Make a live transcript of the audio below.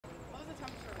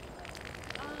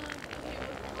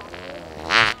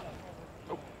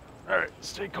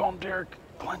Stay calm, Derek.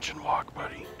 Clench and walk,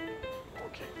 buddy.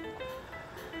 Okay.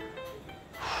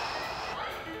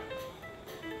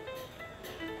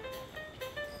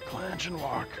 Clench and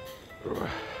walk.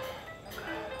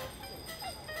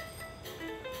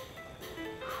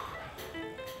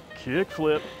 Kick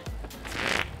flip.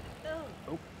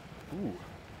 Oh. Ooh.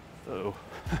 Uh-oh.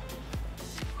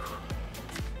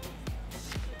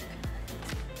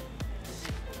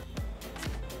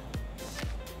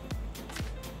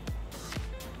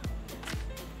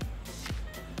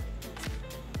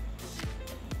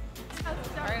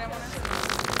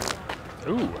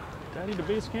 Ooh, daddy to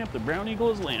base camp, the brown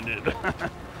eagle has landed.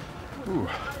 Ooh.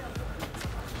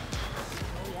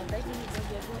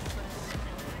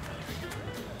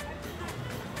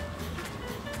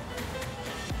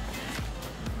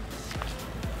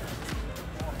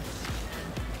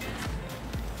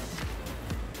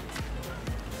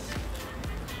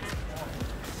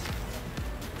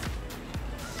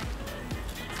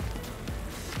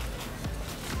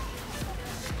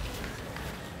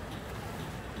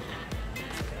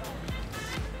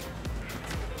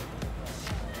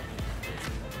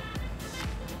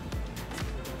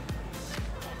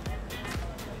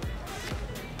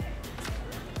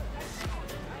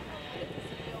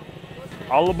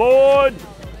 All aboard!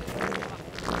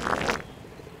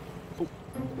 Oh.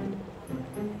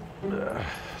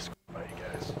 Bye,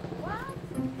 guys.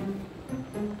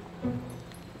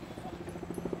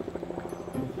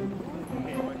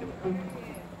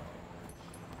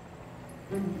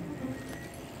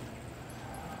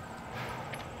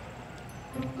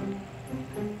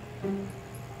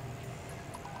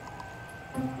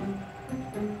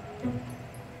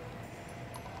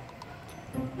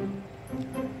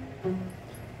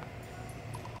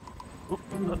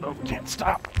 Uh-oh, can't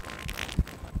stop.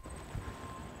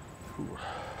 Ooh.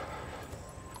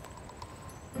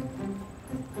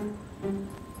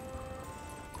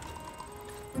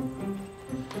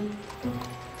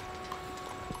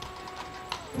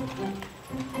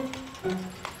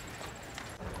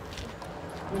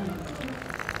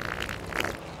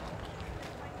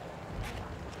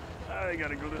 I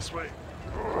gotta go this way.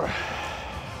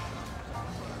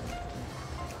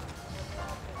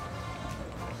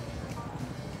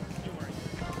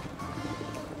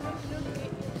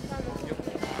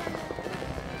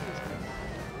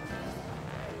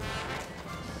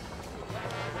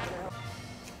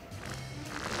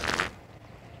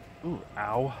 Ooh,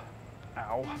 ow,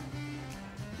 ow,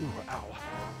 ooh, ow.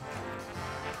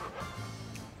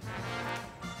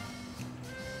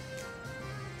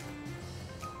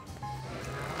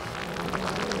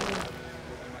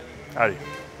 Howdy.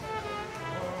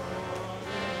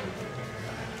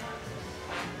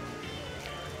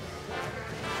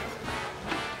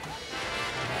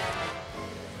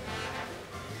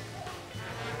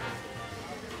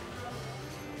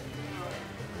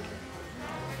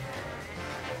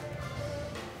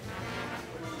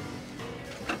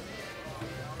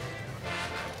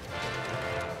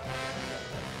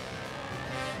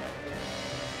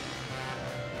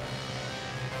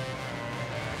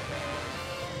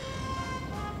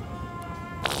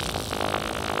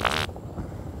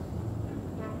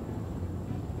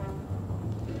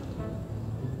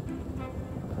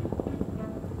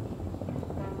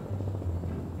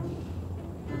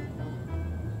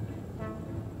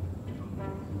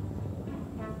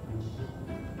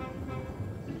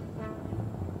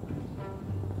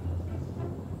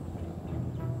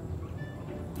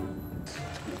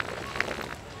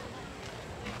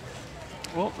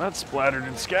 Well, that's splattered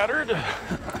and scattered.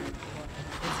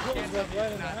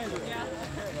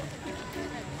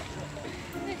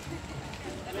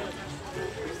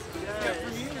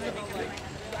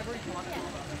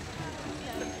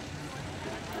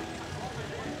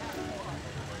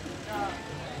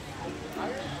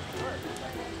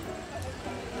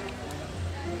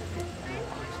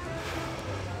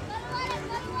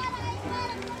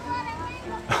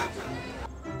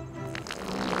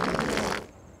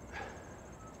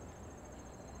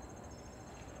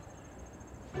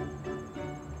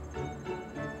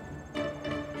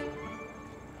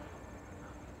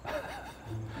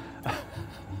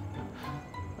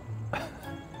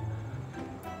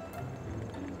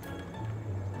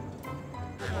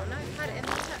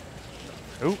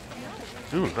 Oh,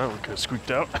 ooh, that one could have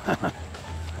squeaked out.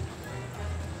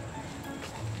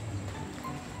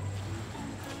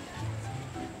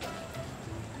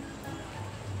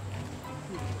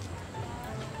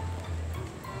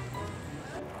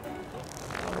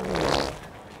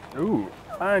 Ooh,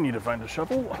 I need to find a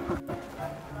shovel.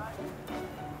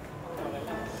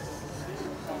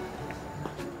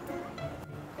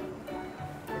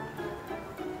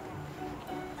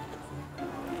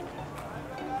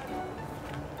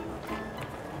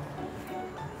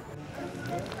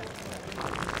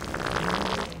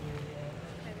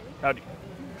 Howdy.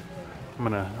 I'm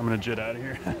gonna jet out of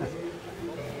here.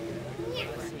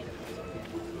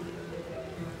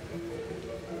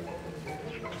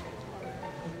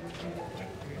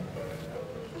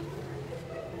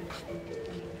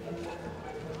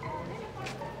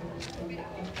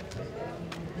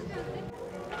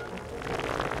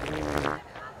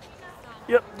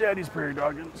 Yep, Daddy's prairie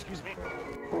dogging. Excuse me.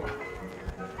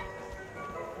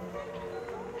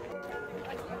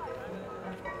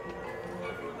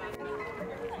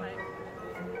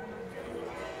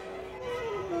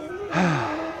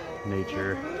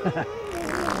 Nature.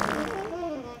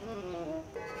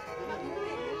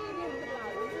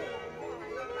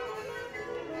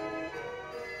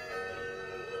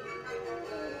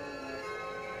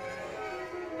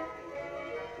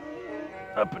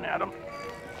 Up and at 'em.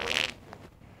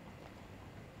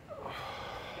 Oh,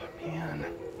 man.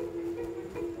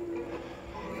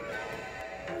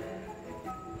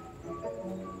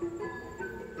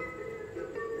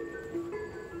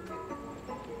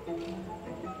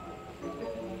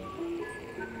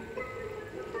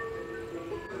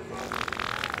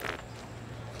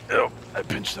 Oh, I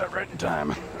pinched that right in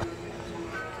time.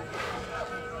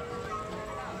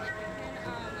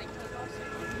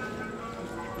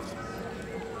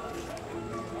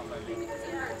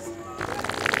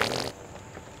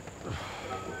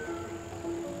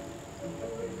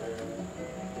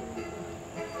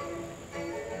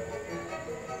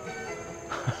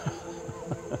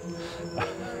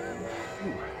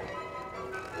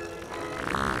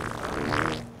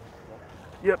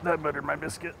 Yep, that buttered my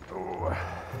biscuit. Oh.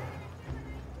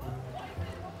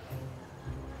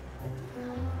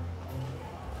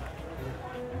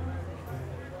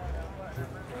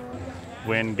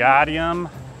 Wingardium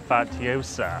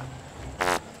Fatiosa.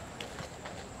 All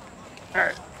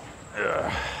right.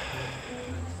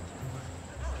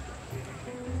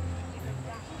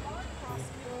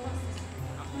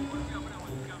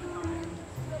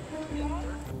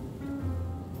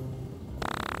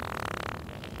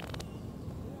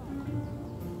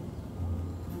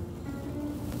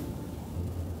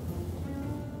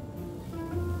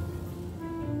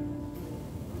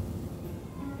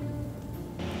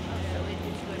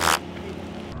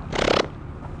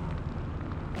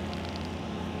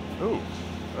 Oh,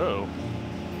 oh.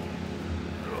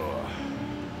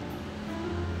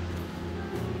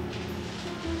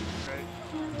 Right.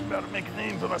 About to make a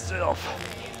name for myself.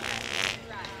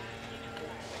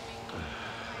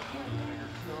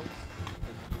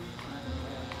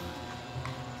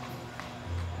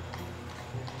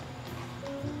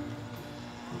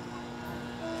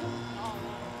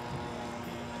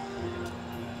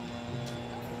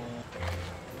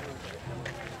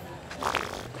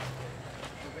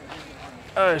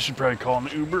 I should probably call an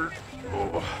Uber.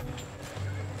 Oh.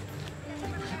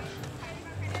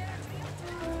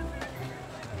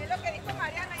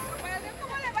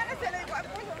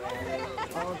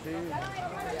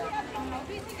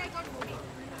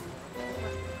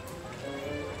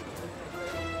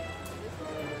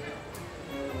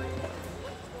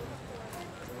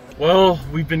 Well,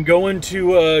 we've been going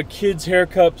to kids'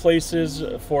 haircut places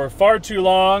for far too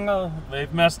long.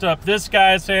 They've messed up this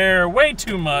guy's hair way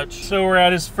too much. So we're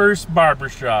at his first barber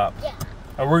shop. Yeah.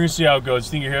 We're gonna see how it goes.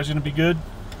 You think your hair's gonna be good?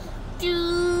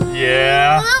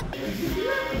 Yeah.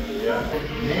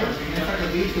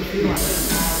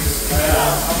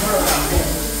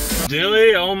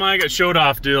 Dilly, oh my God, showed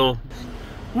off, Dill.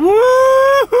 Woo!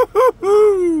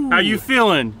 How you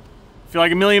feeling? Feel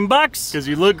like $1 million? Because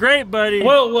you look great, buddy.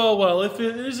 Well, if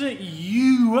it isn't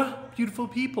you, beautiful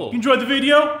people. If you enjoyed the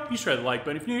video, you should try the like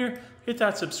button. If you're new here, hit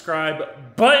that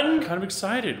subscribe button. Kind of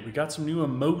excited. We got some new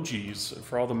emojis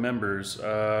for all the members.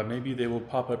 Maybe they will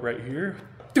pop up right here.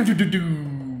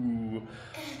 Do-do-do-do.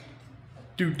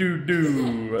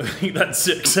 Do-do-do. I think that's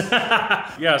 6.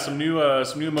 Yeah, some new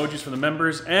emojis for the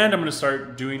members, and I'm gonna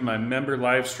start doing my member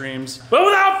live streams. But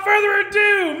without further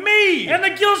ado, me and the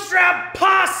Gilstrap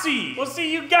posse. We'll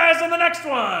see you guys on the next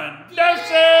one.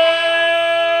 Deuces!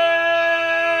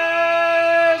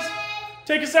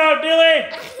 Take us out, Dilly.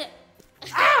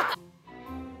 Ah!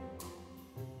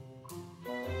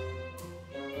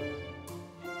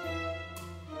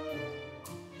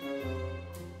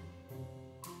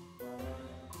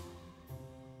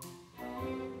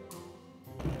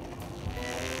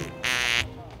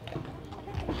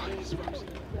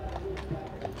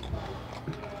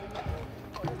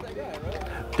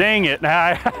 Dang it. Good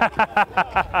on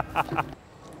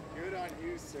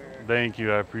you, sir. Thank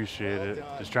you, I appreciate it.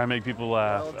 Just try to make people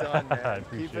laugh. Well done, man.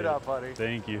 Keep it up, buddy.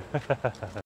 Thank you.